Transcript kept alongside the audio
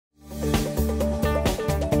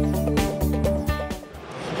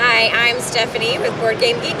Hi, I'm Stephanie with Board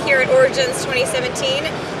Game Geek here at Origins 2017.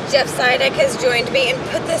 Jeff Sidek has joined me and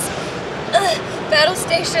put this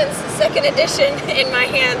Battlestations 2nd edition in my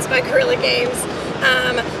hands by Guerrilla Games.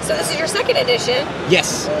 So this is your 2nd edition.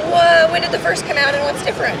 Yes. When did the first come out and what's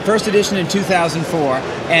different? First edition in 2004,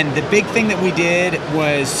 and the big thing that we did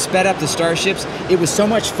was sped up the starships. It was so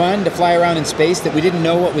much fun to fly around in space that we didn't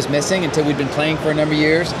know what was missing until we'd been playing for a number of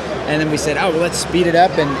years, and then we said, oh, well, let's speed it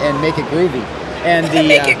up and make it groovy. And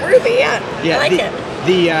make it groovy, yeah. I like it.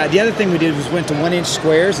 The other thing we did was went to 1-inch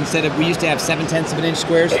squares instead of, we used to have 7/10 of an inch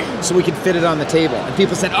squares, so we could fit it on the table. And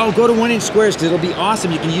people said, oh, go to 1-inch squares because it'll be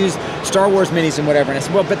awesome. You can use Star Wars minis and whatever. And I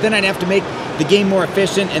said, well, but then I'd have to make the game more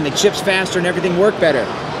efficient and the chips faster and everything work better.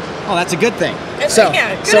 Oh, that's a good thing. So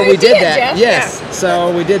we did that. Jeff. Yes. Yeah.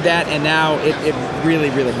 So we did that, and now it really,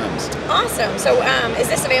 really hums. Awesome. So is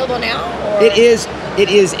this available now? Or? It is. It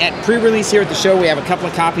is at pre-release here at the show. We have a couple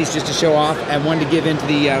of copies just to show off, and one to give into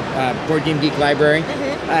the Board Game Geek library.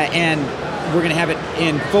 And we're going to have it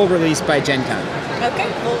in full release by Gen Con. Okay,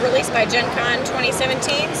 full release by Gen Con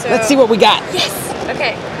 2017. So let's see what we got. Yes.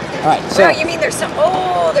 Okay. All right. So you mean there's some?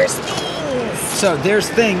 Oh, there's things. So there's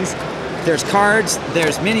things. There's cards.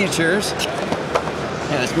 There's miniatures.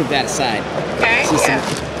 Yeah, let's move that aside. Okay.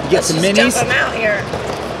 Get some minis. Dump them out here.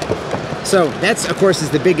 So that's, of course, is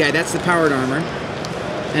the big guy. That's the powered armor.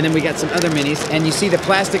 And then we got some other minis, and you see the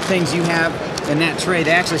plastic things you have in that tray,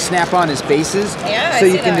 they actually snap on as bases, so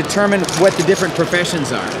you can determine what the different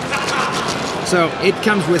professions are. So it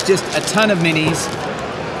comes with just a ton of minis,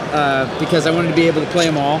 because I wanted to be able to play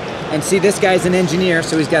them all. And see, this guy's an engineer,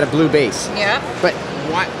 so he's got a blue base. Yeah. But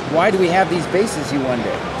why do we have these bases, you wonder?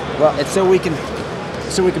 Well, it's so we can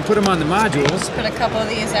put them on the modules. Put a couple of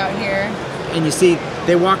these out here. And you see,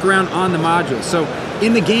 they walk around on the modules. So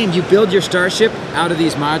in the game, you build your starship out of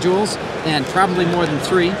these modules, and probably more than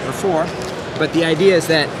 3 or 4. But the idea is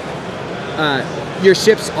that your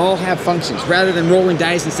ships all have functions. Rather than rolling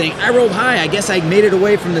dice and saying, I rolled high, I guess I made it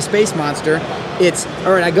away from the space monster, it's,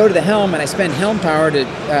 all right, I go to the helm and I spend helm power to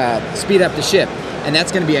speed up the ship. And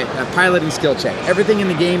that's going to be a piloting skill check. Everything in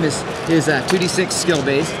the game is 2d6 skill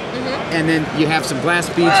based. And then you have some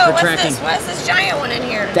blast speeds for tracking. Why is this giant one in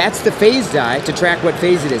here? That's the phase die to track what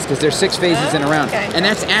phase it is, because there's 6 phases in a round. Okay. And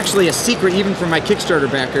that's actually a secret even for my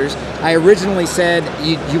Kickstarter backers. I originally said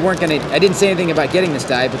you weren't going to, I didn't say anything about getting this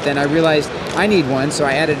die, but then I realized I need one, so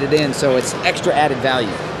I added it in, so it's extra added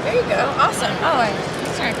value. There you go. Awesome. Oh,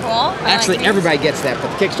 that's very cool. Actually, everybody gets that,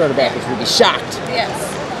 but the Kickstarter backers will be shocked. Yes.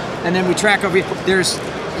 And then we track over here. There's,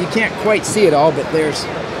 you can't quite see it all, but there's...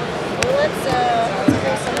 Well, let's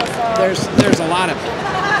bring some of this off. There's a lot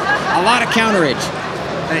of counterage,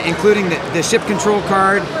 including the ship control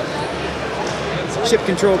card, and ship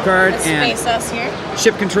control card,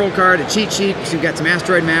 a cheat sheet. So you've got some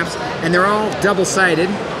asteroid maps, and they're all double-sided,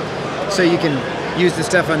 so you can use the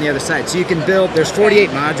stuff on the other side. So you can build. There's 48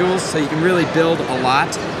 modules, so you can really build a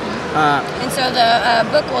lot. And so the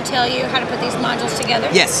book will tell you how to put these modules together?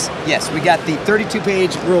 Yes. We got the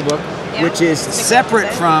 32-page rulebook, which is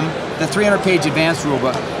separate from the 300-page advanced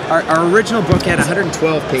rulebook. Our original book had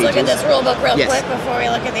 112 pages. Let's look at this rulebook real quick before we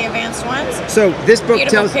look at the advanced ones. So this book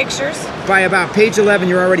tells pictures. By about page 11,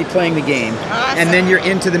 you're already playing the game. Awesome. And then you're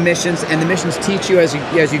into the missions, and the missions teach you as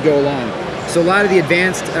you go along. So a lot of the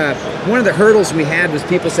advanced, one of the hurdles we had was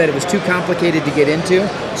people said it was too complicated to get into.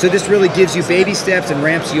 So this really gives you baby steps and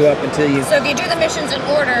ramps you up until you... So if you do the missions in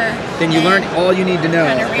order... Then you learn all you need to know.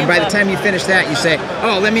 And by the time you finish that, you say,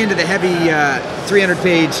 oh, let me into the heavy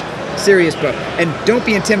 300-page serious book. And don't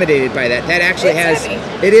be intimidated by that. That actually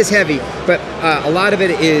it is heavy, but a lot of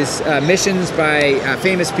it is missions by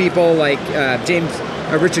famous people like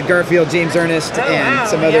Richard Garfield, James Ernest, and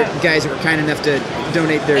some other guys that were kind enough to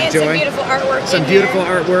donate their joy. Some beautiful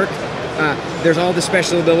artwork. Artwork. There's all the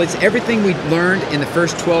special abilities. Everything we learned in the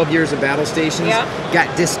first 12 years of Battlestations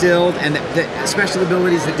got distilled, and the special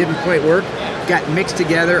abilities that didn't quite work got mixed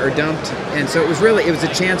together or dumped. And so it was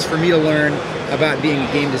a chance for me to learn about being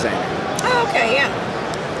a game designer. Oh, okay, yeah.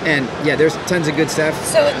 And yeah, there's tons of good stuff.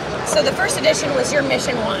 So the first edition was your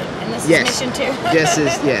mission 1, and this is mission 2.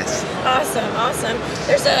 Yes. Awesome.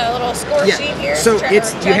 There's a little score sheet here. So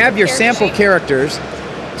you have your sample characters.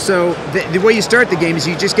 So the way you start the game is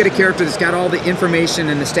you just get a character that's got all the information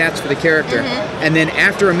and the stats for the character, and then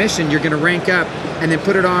after a mission you're going to rank up and then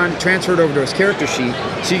put it on, transfer it over to his character sheet,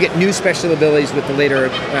 so you get new special abilities with the later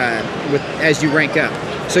as you rank up.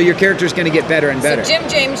 So your character's going to get better and better. So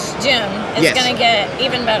Jim is going to get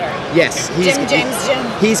even better. Yes,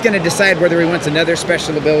 Jim. He's going to decide whether he wants another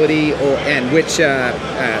special ability and which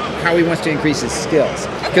how he wants to increase his skills.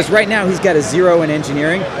 Because right now he's got a 0 in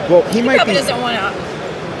engineering. Well, he might probably doesn't want to.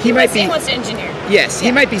 he might be. He wants to engineer. Yes,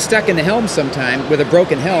 he might be stuck in the helm sometime with a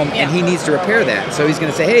broken helm, and he needs to repair that. So he's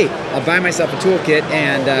going to say, "Hey, I'll buy myself a toolkit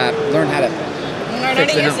and learn how to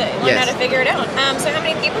use it. Learn how to figure it out." So how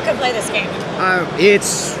many people can play this game?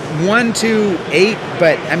 It's 1 to 8,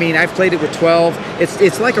 but I mean, I've played it with 12.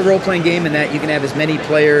 It's like a role-playing game in that you can have as many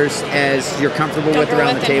players as you're comfortable with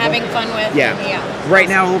around the table. Having fun with. Yeah. Right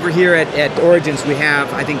now over here at Origins, we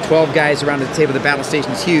have, I think, 12 guys around the table. The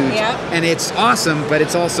Battlestation's huge, and it's awesome, but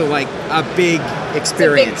it's also like a big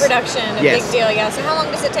experience. It's a big production, a big deal, So how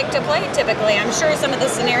long does it take to play typically? I'm sure some of the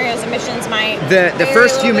scenarios and missions might The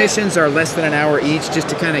first few missions are less than an hour each, just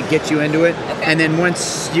to kind of get you into it. And then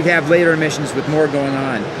once you have later missions with more going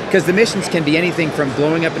on, because the missions can be anything from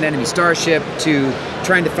blowing up an enemy starship to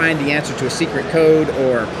trying to find the answer to a secret code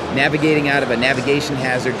or navigating out of a navigation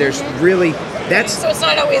hazard. There's really, so it's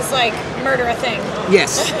not always like murder a thing.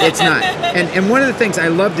 Yes, it's not. And one of the things I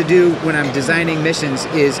love to do when I'm designing missions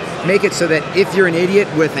is make it so that if you're an idiot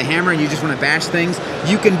with a hammer and you just want to bash things,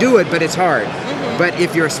 you can do it, but it's hard. But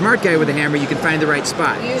if you're a smart guy with a hammer, you can find the right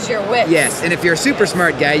spot. Use your wits. Yes, and if you're a super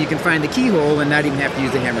smart guy, you can find the keyhole and not even have to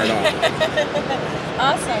use the hammer at all.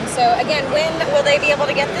 Awesome. So again, when will they be able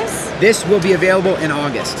to get this? This will be available in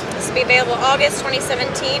August. This will be available August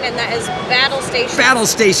 2017, and that is Battlestations.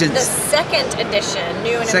 Battlestations. The second edition,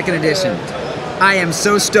 new and second improved. edition. I am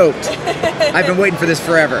so stoked. I've been waiting for this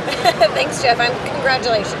forever. Thanks, Jeff.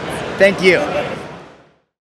 Congratulations. Thank you.